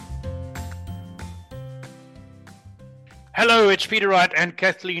Hello, it's Peter Wright and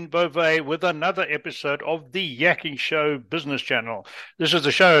Kathleen Beauvais with another episode of the Yakking Show Business Channel. This is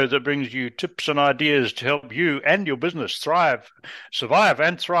the show that brings you tips and ideas to help you and your business survive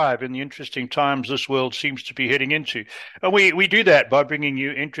and thrive in the interesting times this world seems to be heading into. And we do that by bringing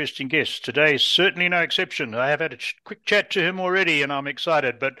you interesting guests. Today is certainly no exception. I have had a quick chat to him already and I'm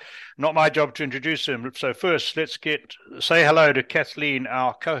excited, but not my job to introduce him. So first, say hello to Kathleen,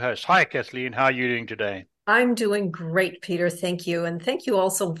 our co-host. Hi, Kathleen. How are you doing today? I'm doing great, Peter. Thank you. And thank you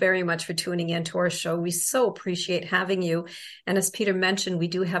also very much for tuning in to our show. We so appreciate having you. And as Peter mentioned, we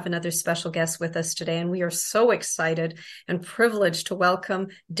do have another special guest with us today, and we are so excited and privileged to welcome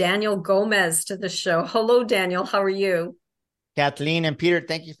Daniel Gomez to the show. Hello, Daniel. How are you? Kathleen and Peter,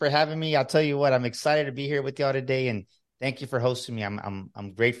 thank you for having me. I'll tell you what, I'm excited to be here with y'all today, and thank you for hosting me.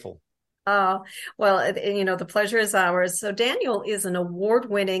 I'm grateful. Uh, well, the pleasure is ours. So Daniel is an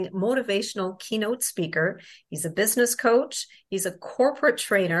award-winning motivational keynote speaker. He's a business coach. He's a corporate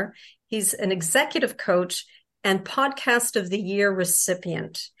trainer. He's an executive coach and podcast of the year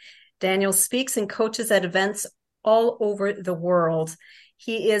recipient. Daniel speaks and coaches at events all over the world.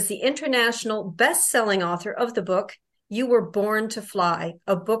 He is the international best-selling author of the book, You Were Born to Fly,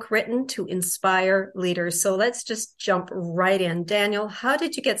 a book written to inspire leaders. So let's just jump right in. Daniel, how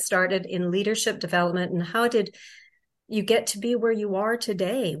did you get started in leadership development and how did you get to be where you are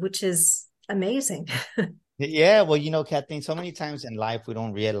today, which is amazing? Yeah, well, Kathleen, so many times in life we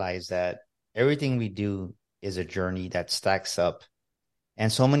don't realize that everything we do is a journey that stacks up.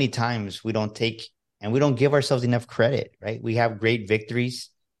 And so many times we don't give ourselves enough credit, right? We have great victories,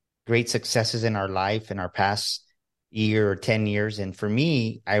 great successes in our life, in our past year or 10 years. And for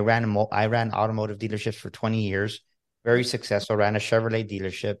me, I ran automotive dealerships for 20 years, very successful, ran a Chevrolet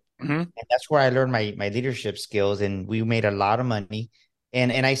dealership. Mm-hmm. And that's where I learned my leadership skills. And we made a lot of money.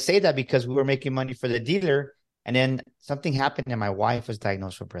 And I say that because we were making money for the dealer. And then something happened and my wife was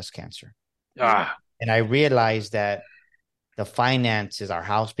diagnosed with breast cancer. Ah, And I realized that the finances, our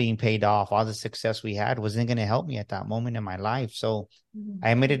house being paid off, all the success we had wasn't going to help me at that moment in my life. So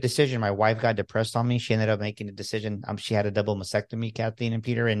I made a decision. My wife got depressed on me. She ended up making a decision. She had a double mastectomy, Kathleen and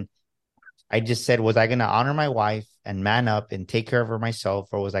Peter. And I just said, was I going to honor my wife and man up and take care of her myself,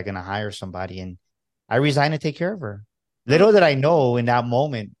 or was I going to hire somebody? And I resigned to take care of her. Little did I know in that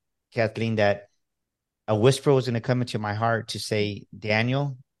moment, Kathleen, that a whisper was going to come into my heart to say,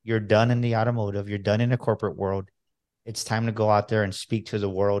 Daniel, you're done in the automotive. You're done in the corporate world. It's time to go out there and speak to the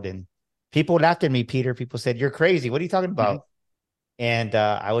world. And people laughed at me, Peter. People said, you're crazy. What are you talking mm-hmm. about? And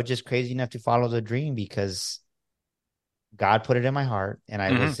I was just crazy enough to follow the dream because God put it in my heart. And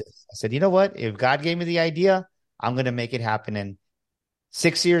I said, you know what? If God gave me the idea, I'm going to make it happen. And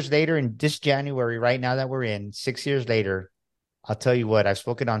 6 years later, in this January, right now that we're in, 6 years later, I'll tell you what, I've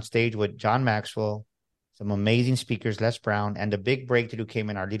spoken on stage with John Maxwell, some amazing speakers, Les Brown, and the big breakthrough came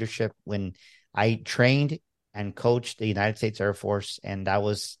in our leadership when I trained and coached the United States Air Force. And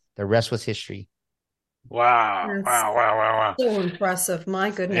the rest was history. Wow, That's wow, wow, wow, wow. so impressive. My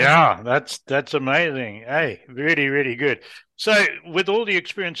goodness. Yeah, that's amazing. Hey, really, really good. So, with all the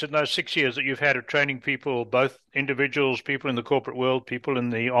experience in those 6 years that you've had of training people, both individuals, people in the corporate world, people in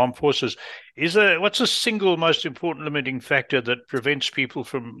the armed forces, what's the single most important limiting factor that prevents people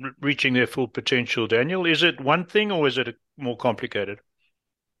from reaching their full potential, Daniel? Is it one thing or is it more complicated?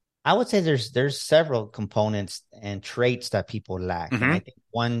 I would say there's several components and traits that people lack. And I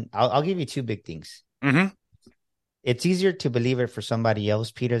Mm-hmm. think I'll give you two big things. Mm-hmm. It's easier to believe it for somebody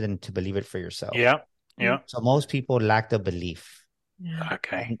else, Peter, than to believe it for yourself. Yeah. Yeah. So most people lack the belief. Yeah.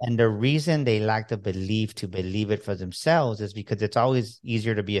 Okay. And the reason they lack the belief to believe it for themselves is because it's always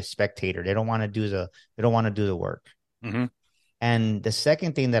easier to be a spectator. They don't want to do the work. Mm-hmm. And the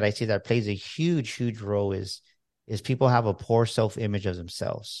second thing that I see that plays a huge, huge role is people have a poor self-image of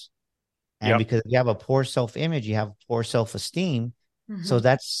themselves. And Yep. because if you have a poor self-image, you have poor self-esteem. So Mhm.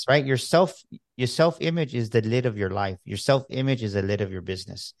 that's right. Your self-image is the lid of your life. Your self-image is the lid of your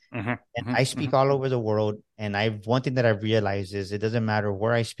business. Mm-hmm. And I Mm-hmm. speak all over the world. And one thing that I've realized is it doesn't matter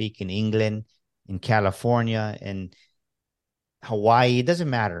where I speak, in England, in California, in Hawaii, it doesn't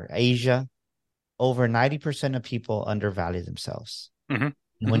matter. Asia, over 90% of people undervalue themselves. Mm-hmm. And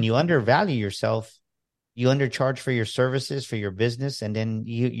Mm-hmm. when you undervalue yourself, you undercharge for your services, for your business. And then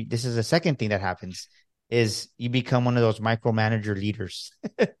this is the second thing that happens is you become one of those micromanager leaders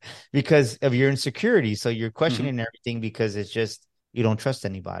because of your insecurity. So you're Mm-hmm. questioning everything because it's just, you don't trust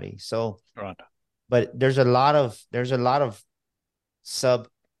anybody. So, Right. but there's a lot of sub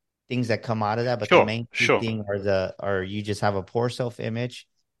things that come out of that. But the Sure. main key Sure. thing are you just have a poor self-image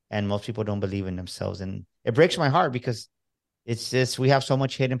and most people don't believe in themselves. And it breaks my heart because it's just we have so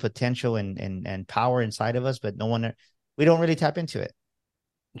much hidden potential and power inside of us, but we don't really tap into it.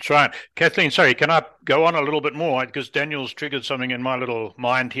 That's right. Kathleen, sorry, can I go on a little bit more? Because Daniel's triggered something in my little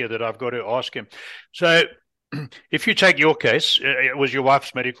mind here that I've got to ask him. So, if you take your case, it was your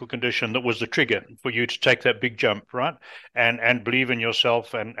wife's medical condition that was the trigger for you to take that big jump, right? And believe in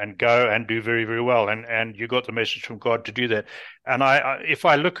yourself and go and do very, very well. And you got the message from God to do that. And if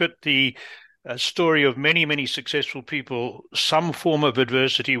I look at the story of many, many successful people, some form of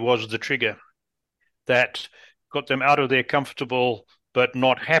adversity was the trigger that got them out of their comfortable but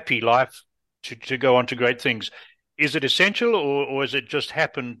not happy life to go on to great things. Is it essential, or is it just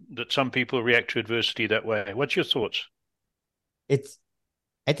happen that some people react to adversity that way? What's your thoughts?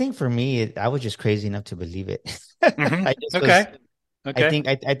 I think for me, I was just crazy enough to believe it. Mm-hmm. I just Okay. was.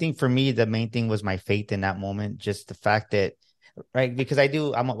 Okay. I think for me, the main thing was my faith in that moment. Just the fact that, right? Because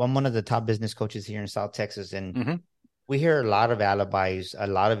I'm one of the top business coaches here in South Texas, and Mm-hmm. we hear a lot of alibis, a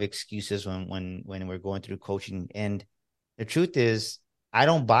lot of excuses when we're going through coaching. And the truth is, I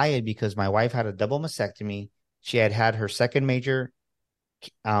don't buy it because my wife had a double mastectomy. She had her second major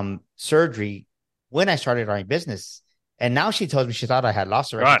surgery when I started my business. And now she tells me she thought I had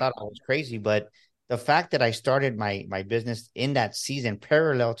lost her. Right? She thought I was crazy. But the fact that I started my business in that season,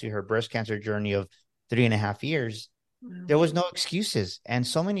 parallel to her breast cancer journey of 3.5 years, there was no excuses. And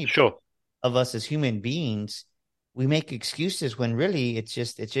so many of us as human beings, we make excuses when really it's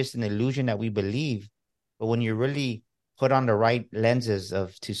just an illusion that we believe. But when you really put on the right lenses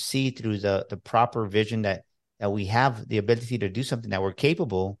to see through the proper vision that we have the ability to do something, that we're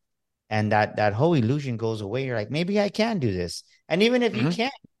capable, and that whole illusion goes away. You're like, maybe I can do this. And even if you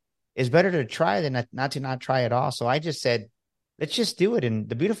can't, it's better to try than not to try at all. So I just said, let's just do it. And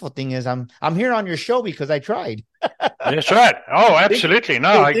the beautiful thing is I'm here on your show because I tried. That's right. Oh, absolutely.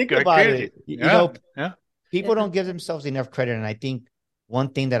 Think about it. You know, people don't give themselves enough credit. And I think one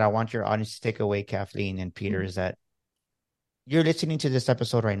thing that I want your audience to take away, Kathleen and Peter, is that you're listening to this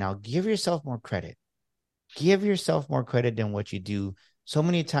episode right now. Give yourself more credit. Give yourself more credit than what you do. So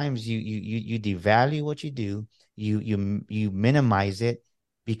many times you devalue what you do. You minimize it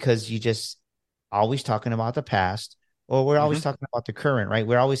because you just always talking about the past, or we're always talking about the current, right?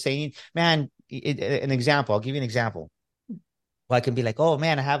 We're always saying, man, an example. I'll give you an example. Well, I can be like, oh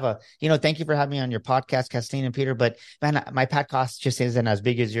man, I have thank you for having me on your podcast, Kathleen and Peter. But man, my podcast just isn't as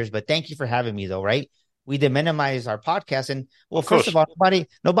big as yours. But thank you for having me, though, right? We minimize our podcast, and first of all,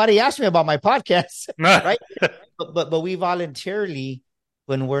 nobody asked me about my podcast, right? but we voluntarily,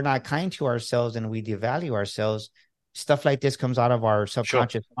 when we're not kind to ourselves and we devalue ourselves, stuff like this comes out of our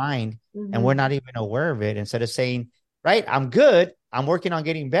subconscious mind, and we're not even aware of it. Instead of saying, right, I'm good, I'm working on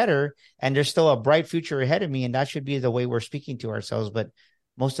getting better, and there's still a bright future ahead of me, and that should be the way we're speaking to ourselves. But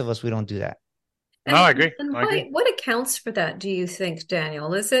most of us, we don't do that. And, I agree. And what accounts for that, do you think,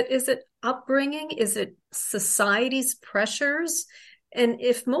 Daniel? Is it upbringing? Is it society's pressures? And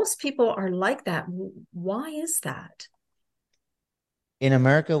if most people are like that, why is that? In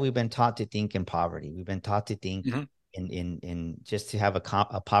America, we've been taught to think in poverty. We've been taught to think in just to have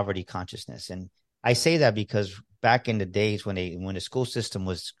a poverty consciousness. And I say that because back in the days when the school system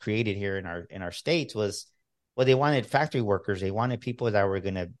was created here in our states, they wanted factory workers. They wanted people that were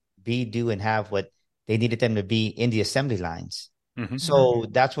going to do and have what they needed them to be in the assembly lines. So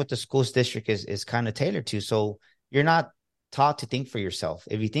that's what the schools district is kind of tailored to. So you're not taught to think for yourself.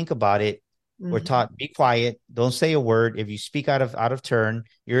 If you think about it, we're taught, be quiet, don't say a word. If you speak out of turn,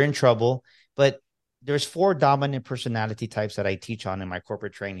 you're in trouble. But there's 4 dominant personality types that I teach on in my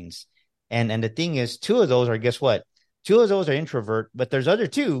corporate trainings. And the thing is, 2 of those are, guess what? 2 of those are introvert, but there's other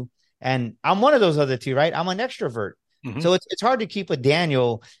 2. And I'm one of those other 2, right? I'm an extrovert. So it's hard to keep a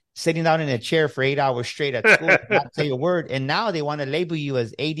Daniel sitting down in a chair for 8 hours straight at school and not say a word. And now they want to label you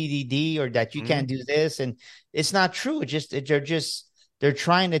as ADD or that you can't do this. And it's not true. They're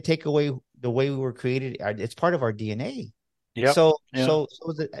trying to take away the way we were created. It's part of our DNA. So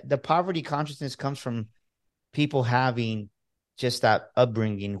the poverty consciousness comes from people having just that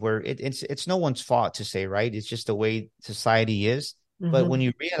upbringing where it's no one's fault to say, right? It's just the way society is. But when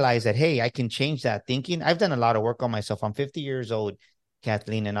you realize that, hey, I can change that thinking. I've done a lot of work on myself. I'm 50 years old,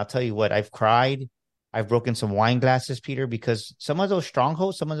 Kathleen, and I'll tell you what, I've cried. I've broken some wine glasses, Peter, because some of those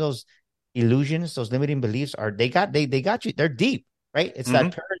strongholds, some of those illusions, those limiting beliefs they got you. They're deep, right? It's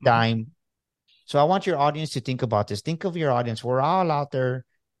that paradigm. So I want your audience to think about this. Think of your audience. We're all out there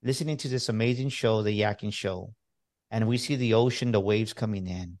listening to this amazing show, The Yakking Show, and we see the ocean, the waves coming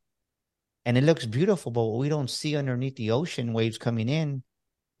in. And it looks beautiful, but what we don't see underneath the ocean waves coming in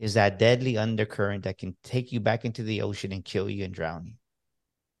is that deadly undercurrent that can take you back into the ocean and kill you and drown you.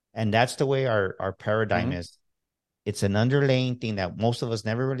 And that's the way our paradigm is. It's an underlying thing that most of us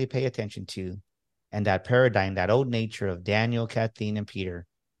never really pay attention to. And that paradigm, that old nature of Daniel, Kathleen, and Peter,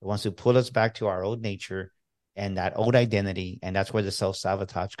 it wants to pull us back to our old nature and that old identity. And that's where the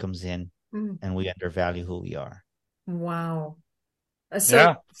self-sabotage comes in, and we undervalue who we are. Wow.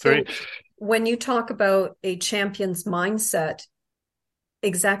 Yeah, So when you talk about a champion's mindset,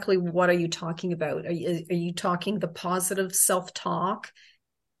 exactly what are you talking about? Are you talking the positive self-talk?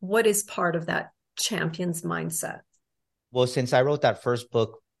 What is part of that champion's mindset? Well, since I wrote that first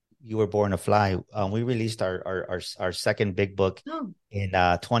book, You Were Born to Fly, we released our second big book in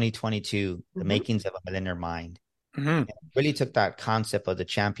 2022, The Makings of a Millionaire Mind. Really took that concept of the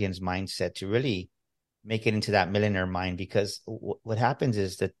champion's mindset to really make it into that millionaire mind, because what happens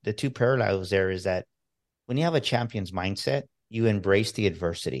is that the two parallels there is that when you have a champion's mindset, you embrace the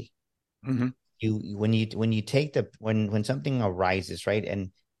adversity. When you take when something arises, right?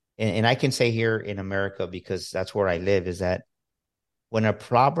 And I can say here in America, because that's where I live, is that when a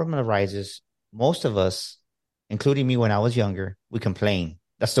problem arises, most of us, including me when I was younger, we complain.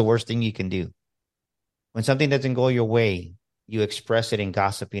 That's the worst thing you can do. When something doesn't go your way, you express it in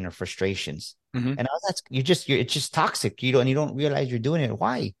gossiping or frustrations. And all that's it's just toxic. You don't realize you're doing it.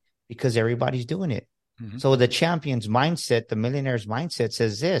 Why? Because everybody's doing it. So the champion's mindset, the millionaire's mindset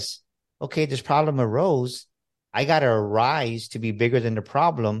says this: okay, this problem arose. I got to arise to be bigger than the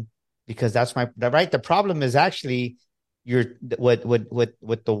problem, because that's right. The problem is actually what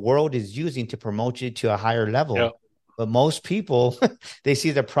the world is using to promote you to a higher level. Yeah. But most people, they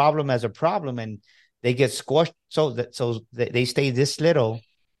see the problem as a problem and they get squashed. So they stay this little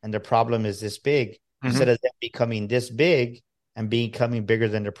and the problem is this big, instead of them becoming this big and becoming bigger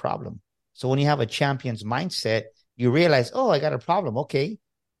than the problem. So when you have a champion's mindset, you realize, oh, I got a problem. Okay,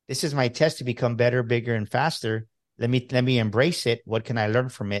 this is my test to become better, bigger, and faster. Let me embrace it. What can I learn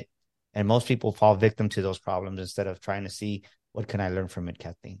from it? And most people fall victim to those problems instead of trying to see what can I learn from it,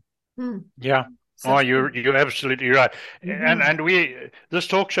 Kathleen. Yeah. So you're absolutely right. And this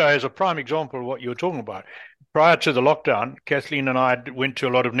talk show is a prime example of what you're talking about. Prior to the lockdown, Kathleen and I went to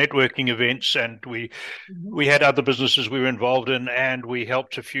a lot of networking events, and we had other businesses we were involved in, and we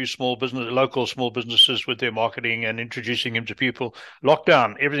helped a few local small businesses with their marketing and introducing them to people.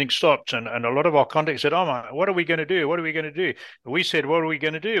 Lockdown, everything stopped, and a lot of our contacts said, "Oh my, what are we going to do? What are we going to do?" We said, "What are we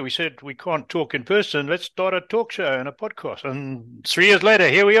going to do?" We said, "We can't talk in person. Let's start a talk show and a podcast." And 3 years later,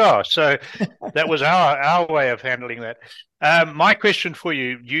 here we are. So that was our way of handling that. My question for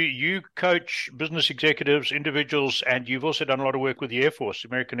you, you coach business executives, individuals, and you've also done a lot of work with the Air Force,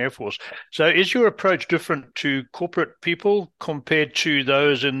 American Air Force. So is your approach different to corporate people compared to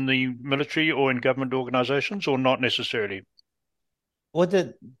those in the military or in government organizations, or not necessarily? Well,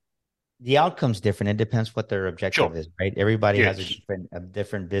 the outcome's different. It depends what their objective is, right? Everybody has a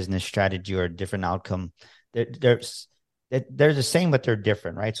different business strategy or a different outcome. They're the same, but they're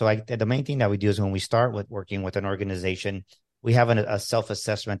different, right? So the main thing that we do is when we start with working with an organization, we have a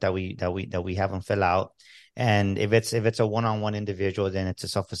self-assessment that we have them fill out. And if it's a one-on-one individual, then it's a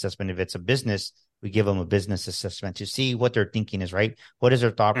self-assessment. If it's a business, we give them a business assessment to see what their thinking is, right? What is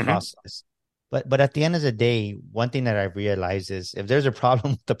their thought process? But at the end of the day, one thing that I've realized is if there's a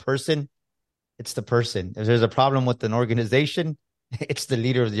problem with the person, it's the person. If there's a problem with an organization, it's the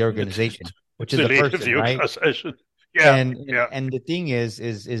leader of the organization, which is the person, right? Yeah, and the thing is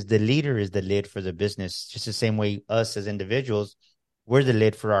the leader is the lid for the business. Just the same way us as individuals, we're the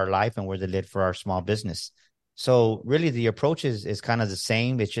lid for our life and we're the lid for our small business. So really the approach is kind of the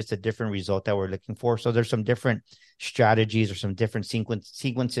same. It's just a different result that we're looking for. So there's some different strategies or some different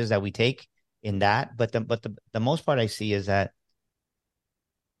sequences that we take in that. But the most part I see is that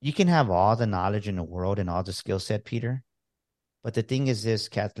you can have all the knowledge in the world and all the skill set, Peter. But the thing is this,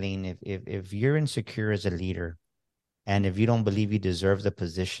 Kathleen, if you're insecure as a leader, and if you don't believe you deserve the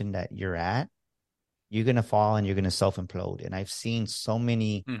position that you're at, you're going to fall and you're going to self-implode. And I've seen so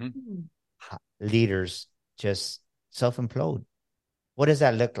many leaders just self-implode. What does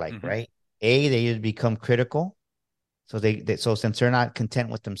that look like, right? They become critical. So since they're not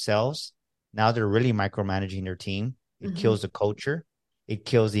content with themselves, now they're really micromanaging their team. It kills the culture. It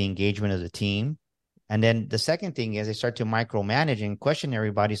kills the engagement of the team. And then the second thing is they start to micromanage and question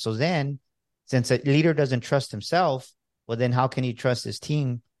everybody. So then, since a leader doesn't trust himself, well, then how can he trust his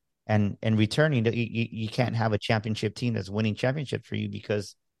team? And returning, you can't have a championship team that's winning championships for you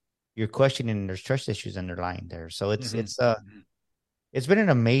because you're questioning and there's trust issues underlying there. So it's been an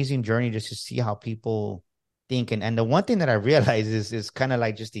amazing journey just to see how people think. And the one thing that I realize is kind of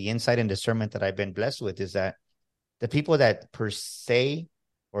like just the insight and discernment that I've been blessed with is that the people that per se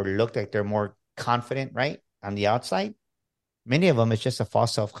or look like they're more confident, right, on the outside, many of them, it's just a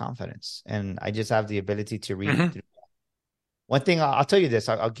false self-confidence. And I just have the ability to read through. One thing, I'll tell you this.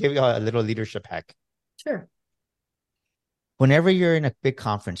 I'll give you a little leadership hack. Sure. Whenever you're in a big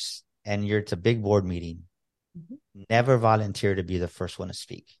conference and it's a big board meeting, never volunteer to be the first one to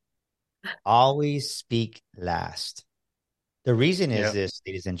speak. Always speak last. The reason is this,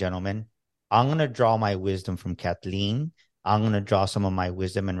 ladies and gentlemen. I'm going to draw my wisdom from Kathleen. I'm going to draw some of my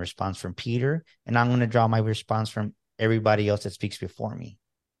wisdom and response from Peter, and I'm going to draw my response from everybody else that speaks before me.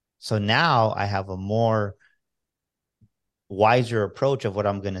 So now I have a more wiser approach of what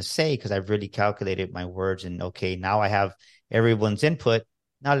I'm going to say because I've really calculated my words. And okay, now I have everyone's input.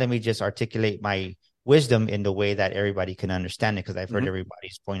 Now let me just articulate my wisdom in the way that everybody can understand it because I've heard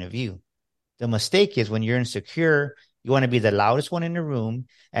everybody's point of view. The mistake is when you're insecure, you want to be the loudest one in the room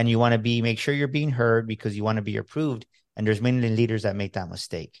and you want to make sure you're being heard because you want to be approved. And there's many leaders that make that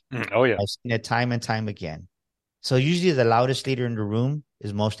mistake. Oh, yeah. I've seen it time and time again. So usually the loudest leader in the room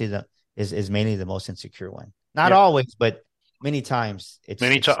is mainly the most insecure one. Not always, but many times.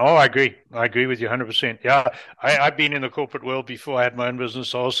 Oh, I agree. I agree with you 100%. Yeah, I've been in the corporate world before I had my own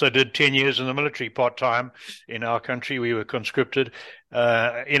business. I also did 10 years in the military part-time. In our country, we were conscripted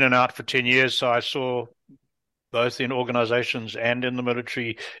in and out for 10 years. So I saw both in organizations and in the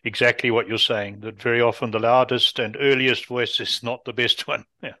military exactly what you're saying, that very often the loudest and earliest voice is not the best one.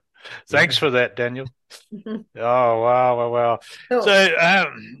 Yeah. Thanks for that, Daniel. Oh, wow. So,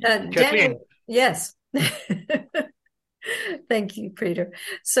 Kathleen. Daniel, yes. Thank you, Peter.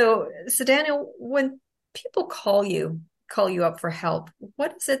 So Daniel, when people call you up for help,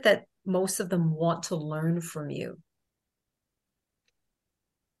 what is it that most of them want to learn from you?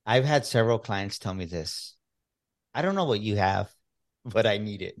 I've had several clients tell me this. I don't know what you have, but I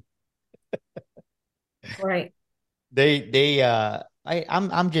need it. Right.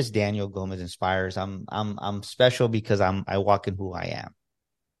 I'm just Daniel Gomez Inspires. I'm special because I walk in who I am.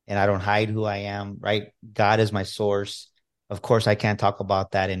 And I don't hide who I am, right? God is my source. Of course, I can't talk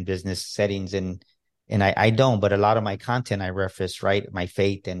about that in business settings and I don't, but a lot of my content I reference, right? My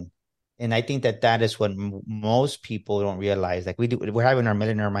faith. And I think that is what most people don't realize. Like we're having our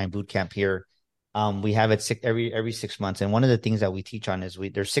Millionaire Mind Bootcamp here. We have it every 6 months. And one of the things that we teach on is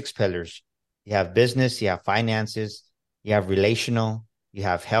there's 6 pillars. You have business, you have finances, you have relational, you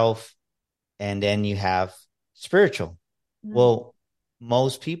have health, and then you have spiritual. Well,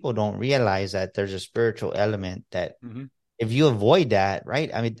 most people don't realize that there's a spiritual element that if you avoid that, right?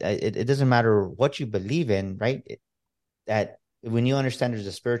 I mean, it doesn't matter what you believe in, right? That when you understand there's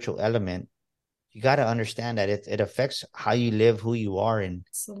a spiritual element, you got to understand that it affects how you live, who you are, and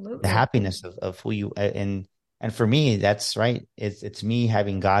the happiness of who you and for me, that's right. It's me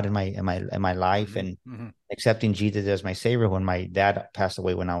having God in my life and accepting Jesus as my savior when my dad passed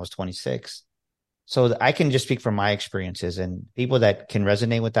away when I was 26. So I can just speak from my experiences and people that can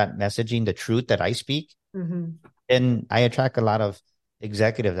resonate with that messaging, the truth that I speak. And I attract a lot of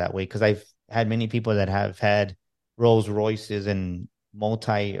executive that way because I've had many people that have had Rolls Royces and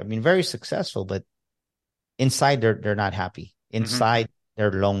very successful, but inside they're not happy. Inside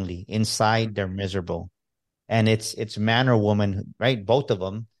they're lonely. Inside they're miserable. And it's man or woman, right? Both of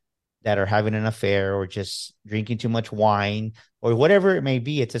them that are having an affair or just drinking too much wine or whatever it may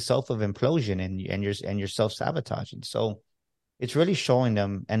be. It's a self of implosion and you're self-sabotaging. So it's really showing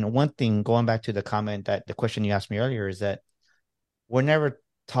them. And one thing, going back to the comment that the question you asked me earlier, is that we're never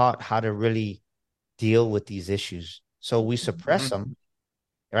taught how to really deal with these issues. So we suppress them,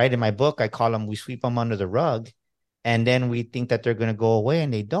 right? In my book, I call them, we sweep them under the rug and then we think that they're going to go away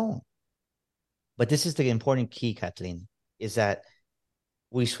and they don't. But this is the important key, Kathleen, is that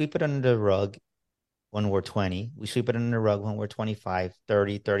we sweep it under the rug when we're 20. We sweep it under the rug when we're 25,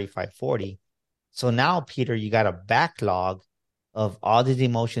 30, 35, 40. So now, Peter, you got a backlog of all these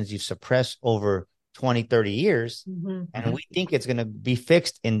emotions you've suppressed over 20, 30 years. And we think it's going to be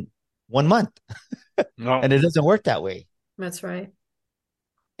fixed in 1 month. No. And it doesn't work that way. That's right.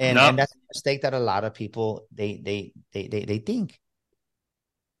 And that's a mistake that a lot of people, they think.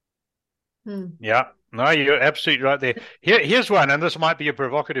 Yeah, no, you're absolutely right there. Here's one, and this might be a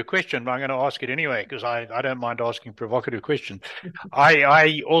provocative question, but I'm going to ask it anyway because I don't mind asking provocative questions.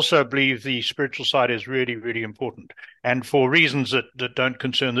 I also believe the spiritual side is really, really important. And for reasons that don't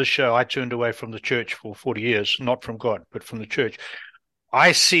concern this show, I turned away from the church for 40 years, not from God, but from the church.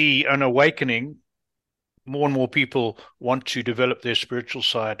 I see an awakening. More and more people want to develop their spiritual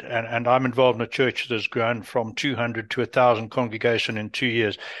side. And I'm involved in a church that has grown from 200 to 1,000 congregation in 2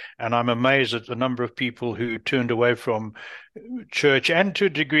 years. And I'm amazed at the number of people who turned away from church and to a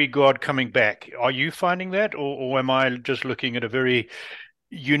degree God coming back. Are you finding that? Or am I just looking at a very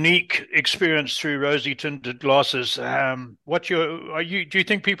unique experience through rosy tinted glasses? Do you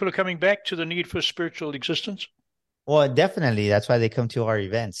think people are coming back to the need for spiritual existence? Well, definitely. That's why they come to our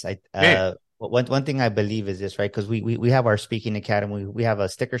events. One thing I believe is this, right? Because we have our speaking academy. We have a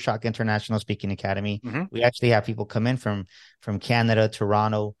Sticker Shock International Speaking Academy. Mm-hmm. We actually have people come in from Canada,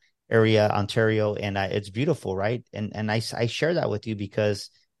 Toronto area, Ontario, and it's beautiful, right? And I share that with you because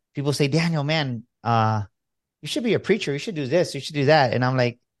people say, Daniel, man, you should be a preacher. You should do this. You should do that. And I'm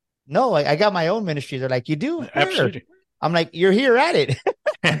like, no, I got my own ministry. They're like, you do? Where? Absolutely. I'm like, you're here at it.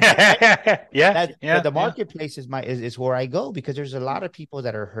 Yeah. The marketplace is where I go because there's a lot of people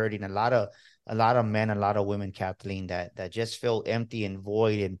that are hurting, a lot of men, a lot of women, Kathleen, that just feel empty and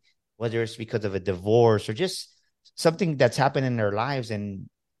void, and whether it's because of a divorce or just something that's happened in their lives, and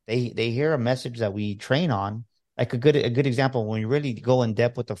they hear a message that we train on. Like a good example, when you really go in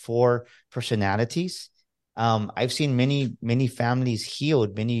depth with the 4 personalities, I've seen many families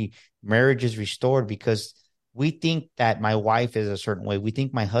healed, many marriages restored because we think that my wife is a certain way. We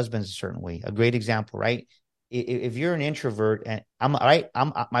think my husband's a certain way. A great example, right? If you're an introvert and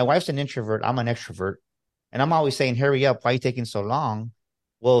my wife's an introvert, I'm an extrovert, and I'm always saying, hurry up, why are you taking so long?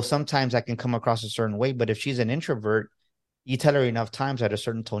 Well, sometimes I can come across a certain way, but if she's an introvert, you tell her enough times that a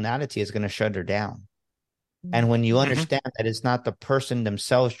certain tonality is going to shut her down. And when you understand that it's not the person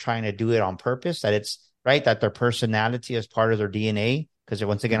themselves trying to do it on purpose, that it's right, that their personality is part of their DNA, because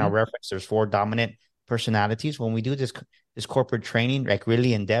once again, I'll reference there's 4 dominant personalities. When we do this corporate training, like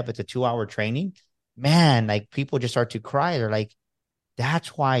really in depth, it's a 2-hour training, man, like people just start to cry. They're like,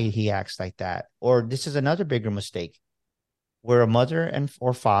 that's why he acts like that. Or this is another bigger mistake. We're a mother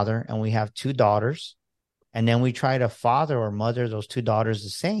or father, and we have 2 daughters, and then we try to father or mother those 2 daughters the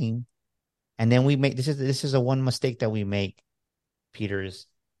same. And then we make, this is a one mistake that we make, Peter, is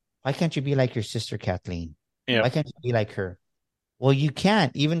why can't you be like your sister, Kathleen? Yeah. Why can't you be like her? Well, you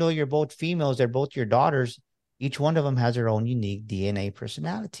can't. Even though you're both females, they're both your daughters. Each one of them has their own unique DNA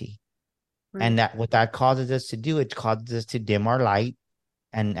personality. Right. And that what that causes us to do, it causes us to dim our light,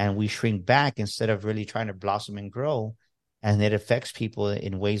 and we shrink back instead of really trying to blossom and grow. And it affects people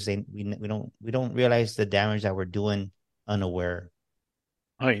in ways we don't realize the damage that we're doing unaware.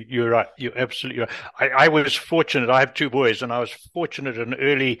 Oh, you're right. You're absolutely right. I was fortunate. I have 2 boys, and I was fortunate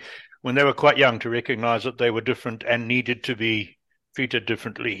when they were quite young, to recognize that they were different and needed to be treated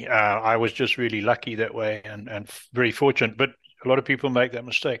differently. I was just really lucky that way, and very fortunate. But a lot of people make that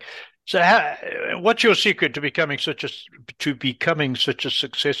mistake. So, what's your secret to becoming such a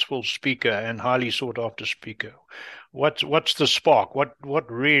successful speaker and highly sought after speaker? What's the spark?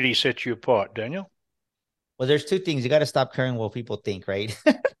 What really sets you apart, Daniel? Well, there's 2 things. You got to stop caring what people think, right?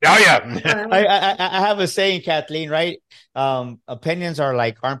 Oh, yeah. I have a saying, Kathleen, right? Opinions are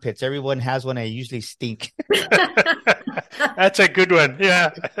like armpits. Everyone has one. They usually stink. That's a good one. Yeah.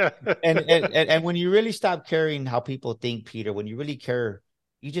 and when you really stop caring how people think, Peter, when you really care,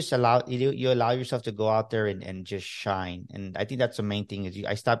 you just allow yourself to go out there and just shine. And I think that's the main thing is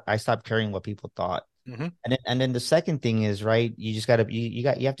I stopped caring what people thought. Mm-hmm. And then the second thing is, right, you just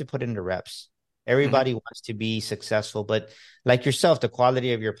you have to put in the reps. Everybody wants to be successful, but like yourself, the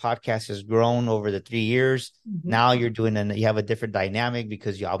quality of your podcast has grown over the 3 years. Now you're you have a different dynamic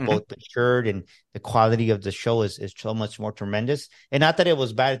because you all both matured, and the quality of the show is so much more tremendous. And not that it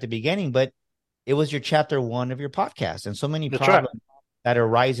was bad at the beginning, but it was your chapter 1 of your podcast. And so many problems that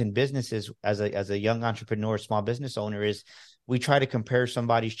arise in businesses as a young entrepreneur, small business owner, is we try to compare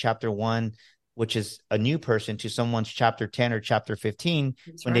somebody's chapter 1, which is a new person, to someone's chapter 10 or chapter 15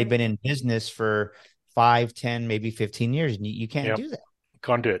 when they've been in business for 5, 10, maybe 15 years. And you can't do that.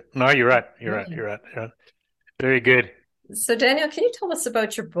 Can't do it. No, you're right. You're right. Yeah. Very good. So, Daniel, can you tell us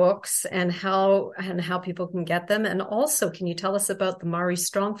about your books and how people can get them? And also, can you tell us about the Mari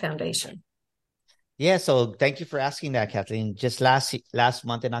Strong Foundation? Yeah, so thank you for asking that, Kathleen. Just last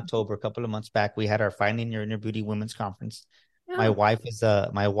month in October, a couple of months back, we had our Finding Your Inner Beauty Women's Conference. Yeah. My wife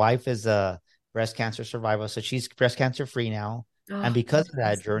is a breast cancer survivor, so she's breast cancer free now. And because of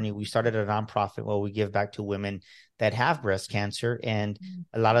that journey, we started a nonprofit where we give back to women that have breast cancer. And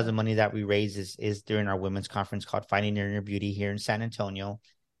a lot of the money that we raise is during our women's conference called Finding Your Inner Beauty here in San Antonio.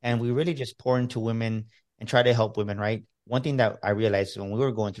 And we really just pour into women and try to help women, right? One thing that I realized when we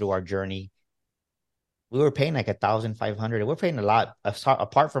were going through our journey, we were paying like $1,500. We're paying a lot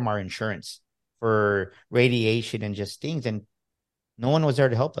apart from our insurance for radiation and just things. And no one was there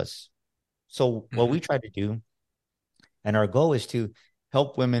to help us. So what we try to do, and our goal is to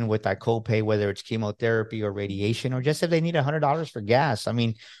help women with that copay, whether it's chemotherapy or radiation, or just if they need $100 for gas. I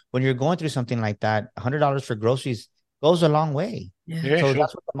mean, when you're going through something like that, $100 for groceries goes a long way. Yeah, so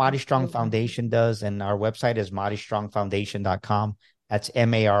that's what the Mari Strong Foundation does. And our website is MariStrongFoundation.com. That's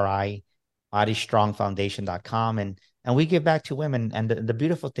MARI, MariStrongFoundation.com. And we give back to women. And the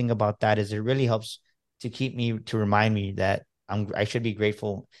beautiful thing about that is it really helps to remind me that I should be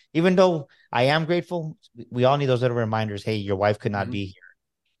grateful, even though I am grateful. We all need those little reminders. Hey, your wife could not be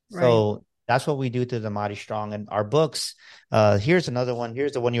here. Right. So that's what we do through the Mighty Strong and our books. Here's another one.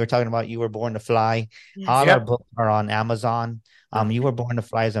 Here's the one you were talking about. You Were Born to Fly. Yes. All Yep. our books are on Amazon. Okay. You Were Born to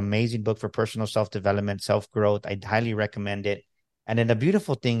Fly is an amazing book for personal self-development, self-growth. I highly recommend it. And then the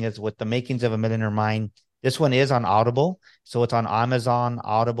beautiful thing is with The Makings of a Millionaire Mind, this one is on Audible. So it's on Amazon,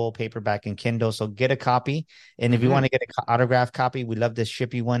 Audible, paperback, and Kindle. So get a copy. And if you want to get an autographed copy, we love to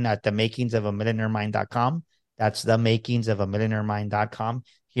ship you one at themakingsofamillionairemind.com. That's themakingsofamillionairemind.com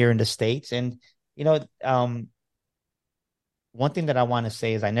here in the States. And, one thing that I want to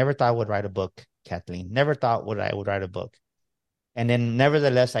say is I never thought I would write a book, Kathleen. Never thought I would write a book. And then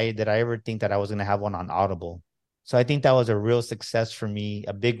nevertheless, did I ever think that I was going to have one on Audible. So I think that was a real success for me,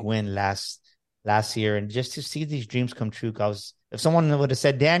 a big win last year. And just to see these dreams come true, if someone would have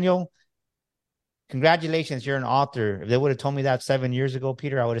said, Daniel, congratulations, you're an author. If they would have told me that 7 years ago,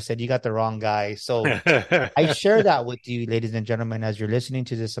 Peter, I would have said, you got the wrong guy. So I share that with you, ladies and gentlemen, as you're listening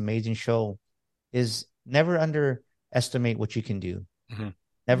to this amazing show, is never underestimate what you can do.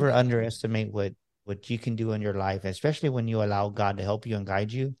 Never underestimate what you can do in your life, especially when you allow God to help you and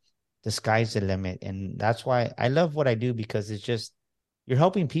guide you. The sky's the limit. And that's why I love what I do, because it's just, you're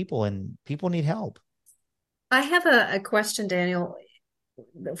helping people and people need help. I have a question, Daniel,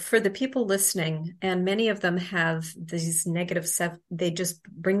 for the people listening, and many of them have these negative self, they just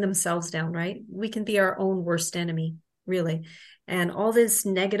bring themselves down, right? We can be our own worst enemy, really. And all this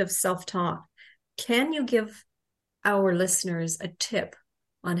negative self-talk. Can you give our listeners a tip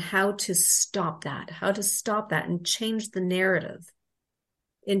on how to stop that and change the narrative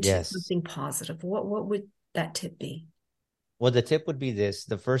into something positive? What would that tip be? Well, the tip would be this: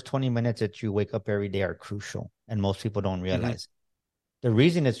 the first 20 minutes that you wake up every day are crucial, and most people don't realize. The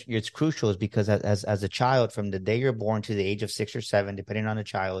reason it's crucial is because as a child, from the day you're born to the age of 6 or 7, depending on the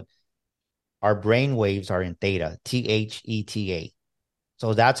child, our brain waves are in theta, theta.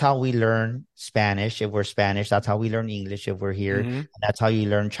 So that's how we learn Spanish if we're Spanish. That's how we learn English if we're here. And that's how you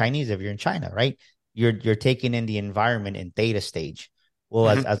learn Chinese if you're in China, right? You're taking in the environment in theta stage. Well,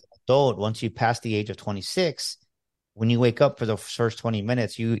 as an adult, once you pass the age of 26, when you wake up for the first 20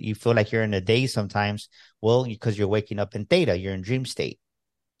 minutes, you feel like you're in a daze sometimes. Well, because you're waking up in theta, you're in dream state.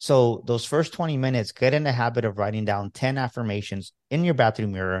 So those first 20 minutes, get in the habit of writing down 10 affirmations in your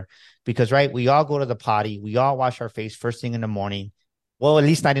bathroom mirror, because, right, we all go to the potty. We all wash our face first thing in the morning. Well, at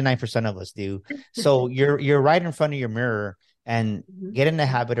least 99% of us do. So you're right in front of your mirror, and get in the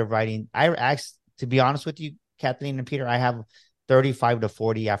habit of writing. To be honest with you, Kathleen and Peter, I have 35 to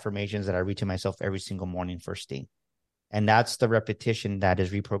 40 affirmations that I read to myself every single morning first thing. And that's the repetition that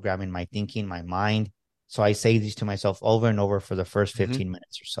is reprogramming my thinking, my mind. So I say these to myself over and over for the first 15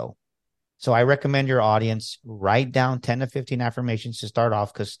 minutes or so. So I recommend your audience write down 10 to 15 affirmations to start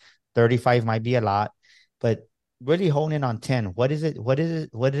off, because 35 might be a lot, but really hone in on 10. What is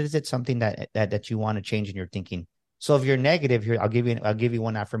it something that you want to change in your thinking? So if you're negative here, I'll give you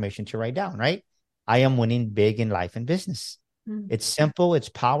one affirmation to write down, right? I am winning big in life and business. It's simple, it's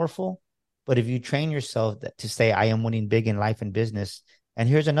powerful. But if you train yourself to say, I am winning big in life and business, and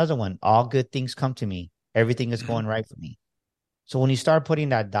here's another one, all good things come to me. Everything is going right for me. So when you start putting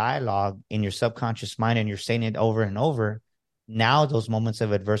that dialogue in your subconscious mind and you're saying it over and over, now those moments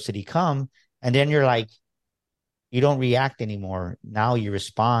of adversity come, and then you're like, you don't react anymore. Now you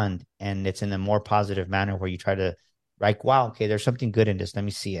respond, and it's in a more positive manner where you try to, like, wow, okay, there's something good in this. Let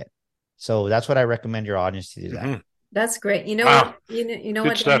me see it. So that's what I recommend your audience to do that. That's great. You know what? You know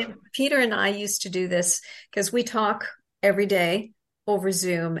what? Peter and I used to do this because we talk every day over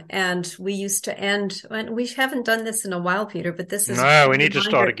Zoom, and we used to end. And we haven't done this in a while, Peter. But this is we need to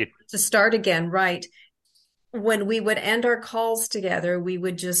start again. To start again, right? When we would end our calls together, we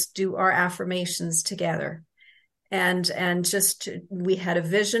would just do our affirmations together, and just we had a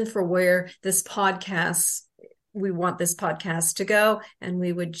vision for where this podcast. We want this podcast to go, and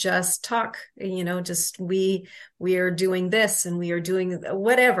we would just talk, just we are doing this, and we are doing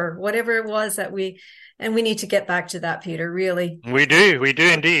whatever it was that we need to get back to that, Peter. Really, we do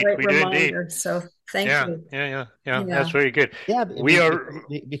indeed. We do indeed. So thank you. Yeah. That's very good. Yeah,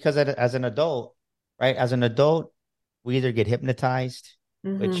 because as an adult, right? As an adult, we either get hypnotized,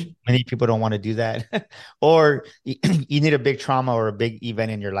 which many people don't want to do that, or you need a big trauma or a big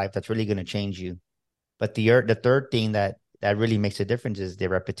event in your life that's really going to change you. But the third thing that really makes a difference is the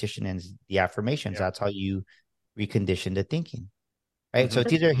repetition and the affirmations. That's how you recondition the thinking, right? So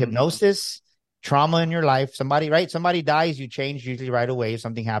it's either hypnosis, trauma in your life, somebody dies, you change usually right away if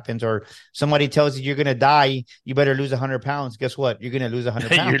something happens, or somebody tells you you're going to die, you better lose 100 pounds. Guess what? You're going to lose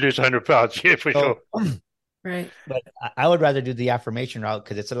 100 pounds. You lose 100 pounds, yeah, for sure. Right. But I would rather do the affirmation route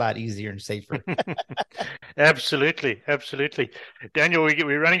because it's a lot easier and safer. Absolutely, absolutely. Daniel,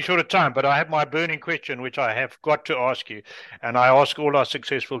 we're running short of time, but I have my burning question, which I have got to ask you. And I ask all our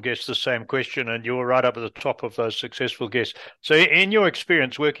successful guests the same question, and you're right up at the top of those successful guests. So, in your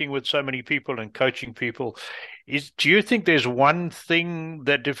experience working with so many people and coaching people, do you think there's one thing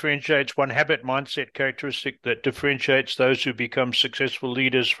that differentiates, one habit, mindset, characteristic that differentiates those who become successful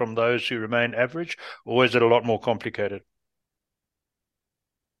leaders from those who remain average, or is it a lot more complicated?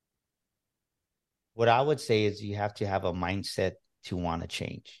 What I would say is you have to have a mindset to want to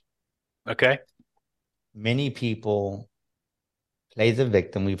change. Okay. Many people play the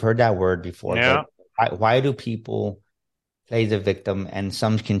victim. We've heard that word before, Yeah. but why do people play the victim and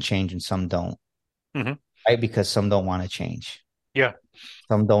some can change and some don't? Mm-hmm. Right? Because some don't want to change. Yeah.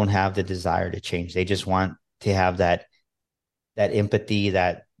 Some don't have the desire to change. They just want to have that empathy,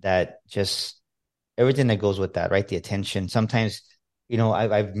 that just everything that goes with that, right? The attention. Sometimes,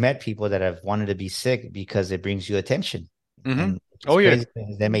 I've met people that have wanted to be sick because it brings you attention. Mm-hmm. And Oh, crazy yeah.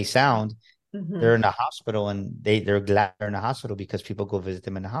 as that may sound, Mm-hmm. they're in the hospital and they're glad they're in the hospital because people go visit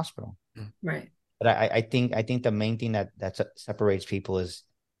them in the hospital. Right. But I think the main thing that separates people is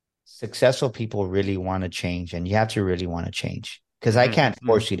successful people really want to change, and you have to really want to change because I can't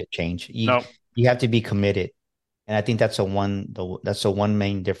force you to change. You have to be committed, and I think that's the one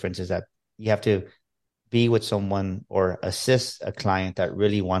main difference is that you have to be with someone or assist a client that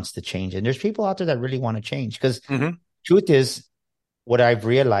really wants to change. And there's people out there that really want to change because truth is, what I've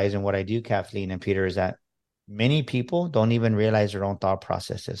realized and what I do, Kathleen and Peter, is that many people don't even realize their own thought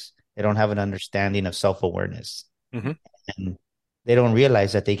processes. They don't have an understanding of self-awareness. Mm-hmm. And they don't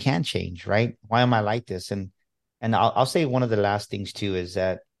realize that they can change, right? Why am I like this? And I'll say one of the last things too is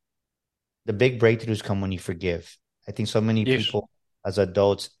that the big breakthroughs come when you forgive. I think so many people as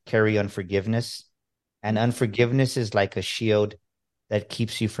adults carry unforgiveness, and unforgiveness is like a shield that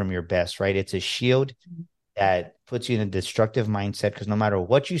keeps you from your best, right? It's a shield that puts you in a destructive mindset because no matter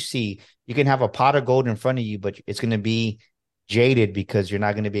what you see, you can have a pot of gold in front of you, but it's going to be jaded because you're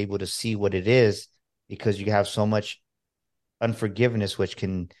not going to be able to see what it is because you have so much unforgiveness, which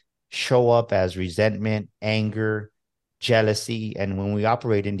can show up as resentment, anger, jealousy. And when we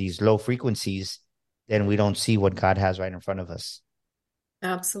operate in these low frequencies, then we don't see what God has right in front of us.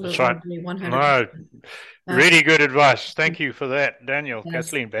 Absolutely. That's right. 100%. No, really good advice. Thank you for that, Daniel. Yes.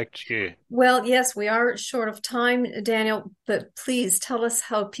 Kathleen, back to you. Well, yes, we are short of time, Daniel, but please tell us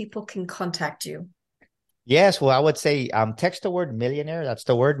how people can contact you. Yes, well, I would say text the word millionaire. That's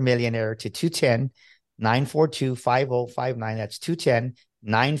the word millionaire to 210-942-5059. That's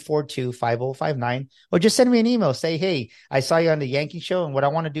 210-942-5059. Or just send me an email. Say, hey, I saw you on the Yankee Show. And what I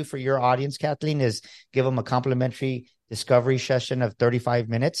want to do for your audience, Kathleen, is give them a complimentary discovery session of 35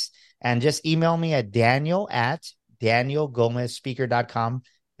 minutes. And just email me at daniel@danielgomezspeaker.com.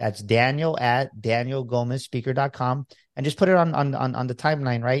 That's daniel@danielgomezspeaker.com. And just put it on the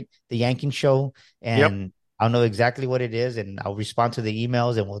timeline, right? The Yankee Show. And I'll know exactly what it is. And I'll respond to the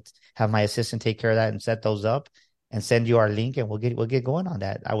emails and we'll have my assistant take care of that and set those up and send you our link. And we'll get going on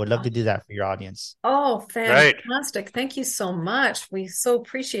that. I would love to do that for your audience. Oh, fantastic. Right. Thank you so much. We so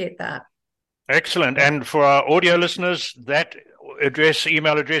appreciate that. Excellent. And for our audio listeners, that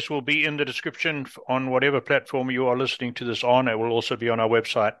email address will be in the description on whatever platform you are listening to this on. It will also be on our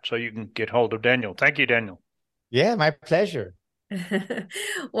website so you can get hold of Daniel. Thank you, Daniel. Yeah, my pleasure.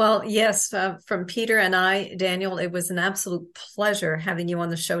 Well, yes, from Peter and I, Daniel, it was an absolute pleasure having you on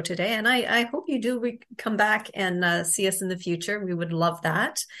the show today. And I hope you do come back and see us in the future. We would love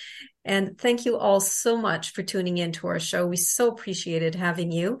that. And thank you all so much for tuning in to our show. We so appreciated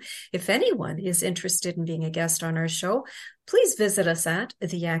having you. If anyone is interested in being a guest on our show, please visit us at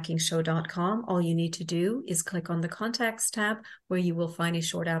theyakingshow.com. All you need to do is click on the contacts tab where you will find a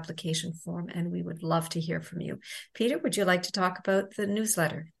short application form, and we would love to hear from you. Peter, would you like to talk about the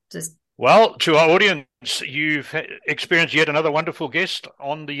newsletter? Well, to our audience, you've experienced yet another wonderful guest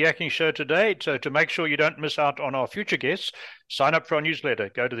on the Yakking Show today. So to make sure you don't miss out on our future guests, sign up for our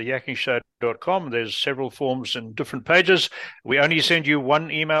newsletter. Go to theyakingshow.com. There's several forms and different pages. We only send you one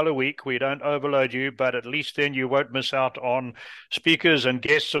email a week. We don't overload you, but at least then you won't miss out on speakers and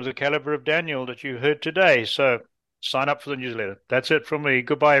guests of the caliber of Daniel that you heard today. So sign up for the newsletter. That's it from me.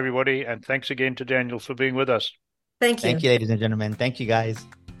 Goodbye, everybody. And thanks again to Daniel for being with us. Thank you. Thank you, ladies and gentlemen. Thank you, guys.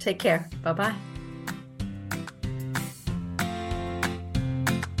 Take care. Bye-bye.